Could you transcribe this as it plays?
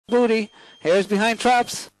Boodie. Here's behind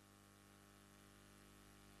traps.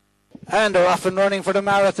 And they're off and running for the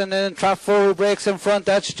marathon, and in trap 4 who breaks in front.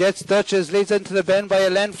 That's Jets Duchess, leads into the bend by a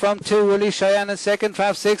length from 2. Woolies Cheyenne in second.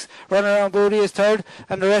 Trap 6, Runaround Boodie is third,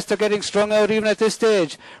 and the rest are getting strung out even at this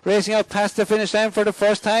stage. Racing out past the finish line for the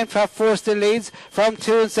first time. Trap 4 still leads from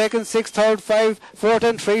 2 in second, 6 third, 5 fourth,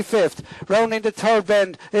 and 3 fifth. Rounding the third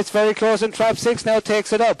bend, it's very close, and trap 6 now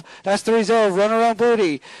takes it up. That's the reserve, Runaround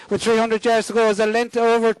Boodie. With 300 yards to go, as a length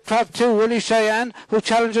over trap 2, Woolies Cheyenne, who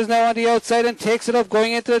challenges now on the outside and takes it up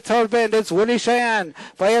going into the third bend. It's Woolies Cheyenne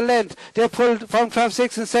by a length. They pulled from trap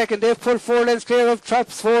 6 in second. They've pulled 4 lengths clear of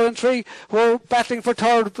traps 4 and 3, who are battling for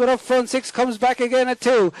third. But up front, 6 comes back again at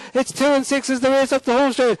 2. It's 2 and 6 as the race up the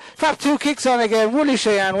home straight. Trap 2 kicks on again. Woolies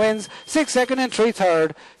Cheyenne wins. 6 second and 3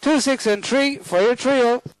 third. 2, 6 and 3 for your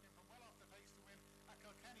trio.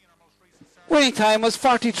 Winning time was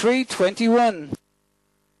 43.21.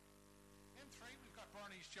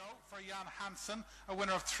 A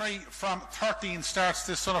winner of 3 from 13 starts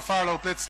this Son of Farlow Blitz.